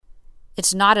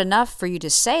It's not enough for you to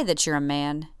say that you're a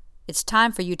man. It's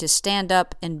time for you to stand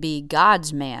up and be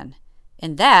God's man.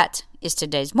 And that is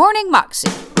today's Morning Moxie.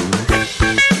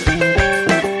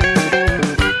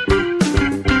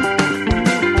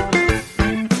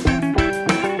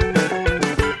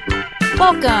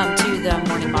 Welcome to the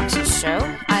Morning Moxie Show.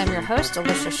 I am your host,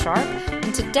 Alicia Sharp,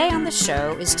 and today on the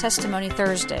show is Testimony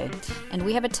Thursday. And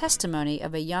we have a testimony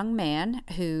of a young man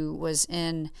who was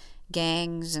in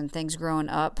gangs and things growing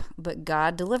up, but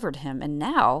God delivered him, and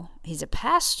now he's a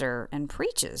pastor and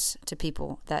preaches to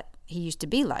people that he used to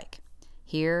be like.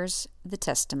 Here's the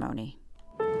testimony.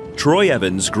 Troy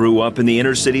Evans grew up in the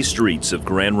inner city streets of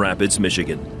Grand Rapids,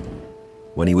 Michigan.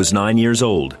 When he was 9 years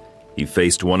old, he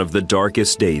faced one of the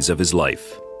darkest days of his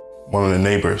life. One of the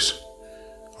neighbors,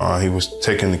 he was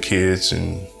taking the kids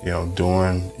and,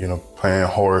 playing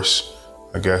horse,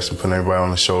 I guess, and putting everybody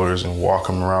on the shoulders and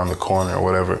walking them around the corner or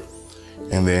whatever.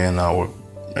 And then,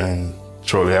 and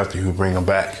shortly after, he would bring them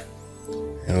back.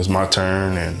 And it was my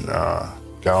turn, and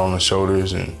got on the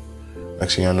shoulders, and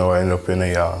next thing I know, I ended up in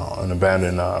an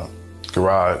abandoned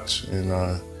garage,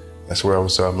 and that's where I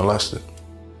was molested.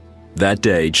 That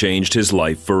day changed his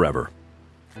life forever.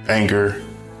 Anger,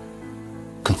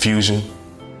 confusion.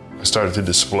 I started to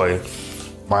display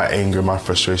my anger, my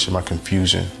frustration, my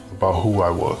confusion about who I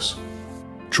was.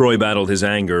 Troy battled his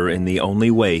anger in the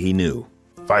only way he knew.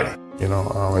 Fighting.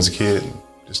 As a kid,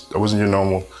 I wasn't your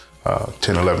normal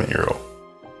 10, 11-year-old.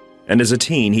 And as a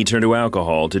teen, he turned to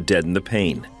alcohol to deaden the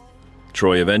pain.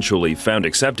 Troy eventually found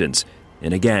acceptance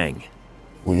in a gang.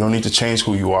 Well, you don't need to change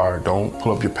who you are. Don't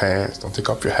pull up your pants. Don't take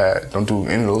off your hat. Don't do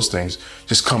any of those things.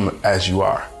 Just come as you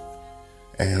are.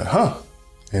 And,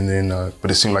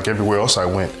 but it seemed like everywhere else I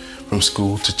went, from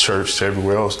school to church to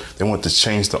everywhere else, they wanted to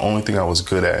change the only thing I was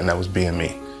good at, and that was being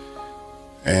me.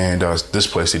 And this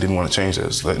place, they didn't want to change it.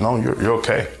 It's like, no, you're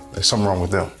okay. There's something wrong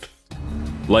with them.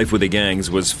 Life with the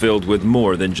gangs was filled with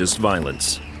more than just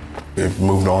violence. It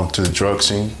moved on to the drug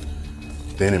scene.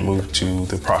 Then it moved to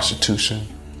the prostitution.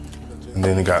 And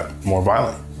then it got more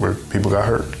violent, where people got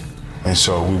hurt. And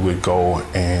so we would go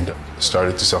and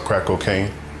started to sell crack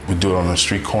cocaine. We'd do it on the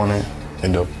street corner,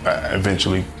 end up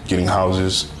eventually getting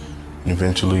houses, and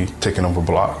eventually taking over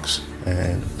blocks.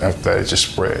 And after that, it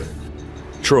just spread.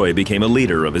 Troy became a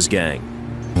leader of his gang.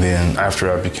 And then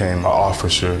after I became an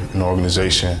officer in the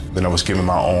organization, then I was given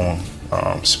my own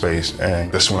space.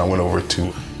 And that's when I went over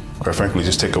to, quite frankly,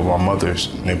 just take over my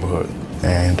mother's neighborhood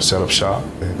and set up shop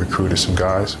and recruited some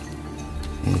guys.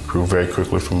 And grew very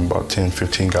quickly from about 10,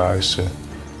 15 guys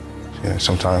to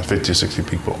sometimes 50 or 60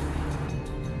 people.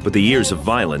 But the years of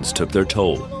violence took their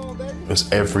toll. It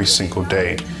was every single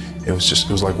day. It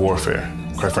was like warfare.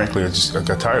 Quite frankly, I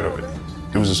got tired of it.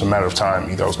 It was just a matter of time.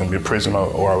 Either I was going to be a prisoner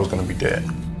or I was going to be dead.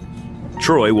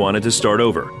 Troy wanted to start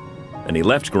over, and he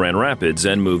left Grand Rapids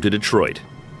and moved to Detroit.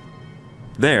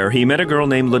 There, he met a girl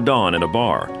named LaDawn at a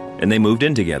bar, and they moved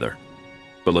in together.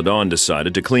 But LaDawn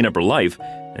decided to clean up her life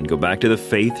and go back to the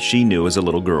faith she knew as a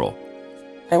little girl.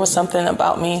 There was something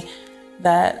about me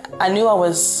that I knew I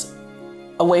was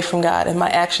away from God, and my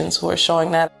actions were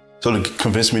showing that. So to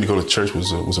convince me to go to church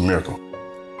was a miracle.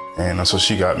 And so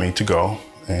she got me to go.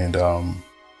 And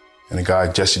the guy,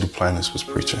 Jesse Duplantis, was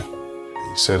preaching.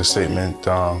 He said a statement,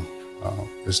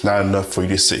 it's not enough for you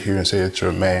to sit here and say that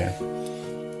you're a man,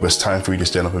 but it's time for you to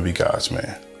stand up and be God's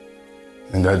man.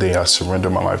 And that day I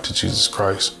surrendered my life to Jesus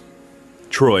Christ.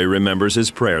 Troy remembers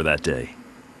his prayer that day.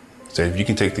 He said, if you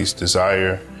can take this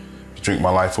desire to drink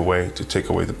my life away, to take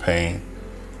away the pain,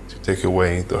 to take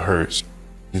away the hurts,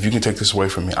 if you can take this away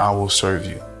from me, I will serve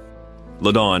you.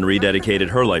 LaDawn rededicated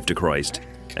her life to Christ,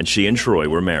 and she and Troy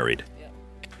were married.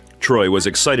 Troy was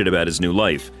excited about his new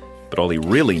life, but all he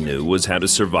really knew was how to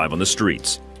survive on the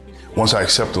streets. Once I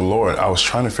accepted the Lord, I was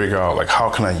trying to figure out, how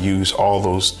can I use all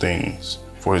those things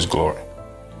for His glory?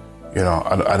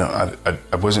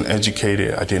 I wasn't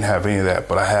educated. I didn't have any of that,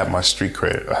 but I had my street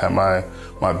cred. I had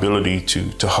my ability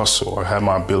to hustle. I had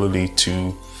my ability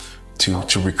to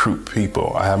recruit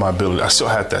people. I had my ability. I still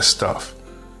had that stuff.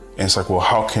 And it's like, well,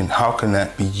 how can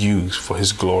that be used for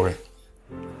His glory?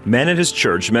 Men at his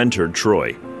church mentored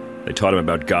Troy. They taught him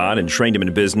about God and trained him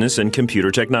in business and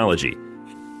computer technology.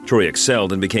 Troy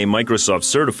excelled and became Microsoft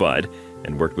certified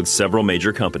and worked with several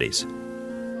major companies.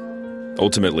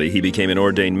 Ultimately, he became an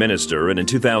ordained minister, and in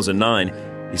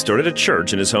 2009, he started a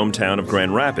church in his hometown of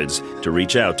Grand Rapids to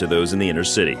reach out to those in the inner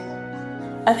city.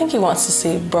 I think he wants to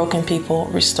see broken people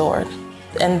restored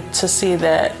and to see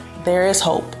that there is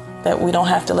hope, that we don't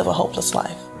have to live a hopeless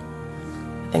life.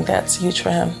 I think that's huge for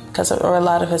him because for a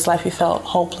lot of his life he felt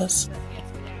hopeless.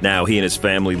 Now he and his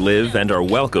family live and are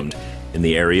welcomed in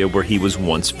the area where he was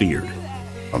once feared.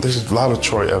 There's a lot of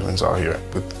Troy Evans out here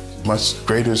with much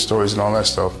greater stories and all that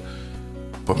stuff.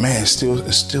 But man,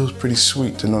 it's still pretty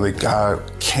sweet to know that God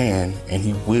can and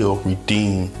He will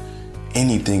redeem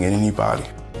anything and anybody.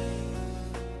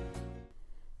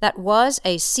 That was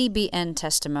a CBN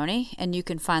testimony, and you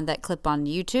can find that clip on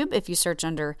YouTube if you search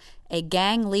under A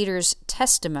Gang Leader's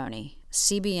Testimony,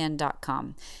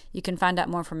 cbn.com. You can find out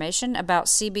more information about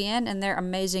CBN and their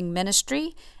amazing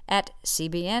ministry at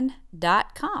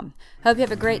cbn.com. Hope you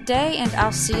have a great day, and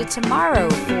I'll see you tomorrow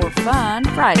for Fun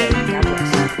Friday. God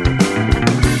bless.